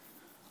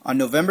On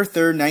November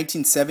 3rd,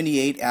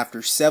 1978,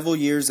 after several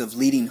years of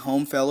leading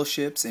home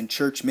fellowships and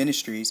church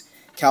ministries,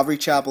 Calvary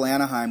Chapel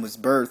Anaheim was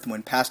birthed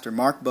when Pastor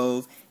Mark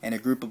Bove and a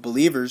group of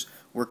believers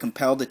were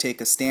compelled to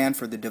take a stand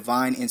for the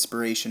divine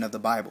inspiration of the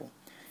Bible.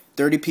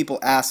 30 people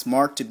asked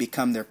Mark to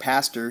become their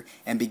pastor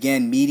and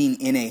began meeting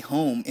in a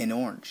home in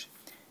Orange.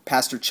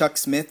 Pastor Chuck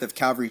Smith of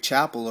Calvary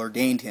Chapel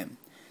ordained him.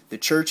 The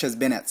church has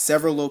been at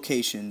several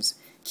locations: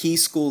 Key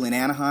School in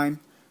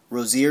Anaheim,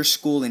 Rosier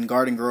School in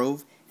Garden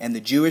Grove, and the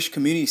Jewish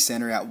Community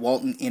Center at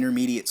Walton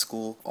Intermediate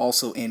School,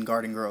 also in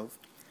Garden Grove.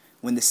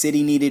 When the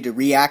city needed to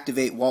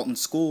reactivate Walton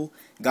School,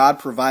 God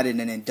provided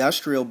an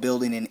industrial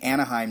building in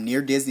Anaheim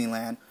near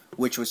Disneyland,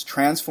 which was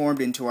transformed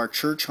into our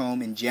church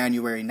home in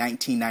January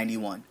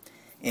 1991.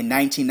 In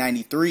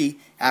 1993,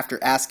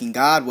 after asking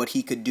God what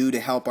he could do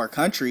to help our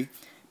country,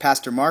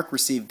 Pastor Mark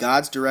received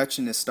God's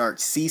direction to start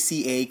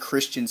CCA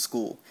Christian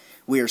School.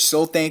 We are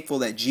so thankful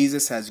that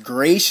Jesus has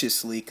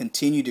graciously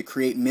continued to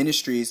create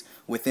ministries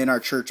within our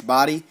church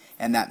body,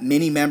 and that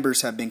many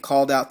members have been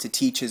called out to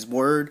teach his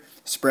word,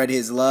 spread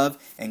his love,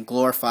 and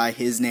glorify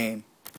his name.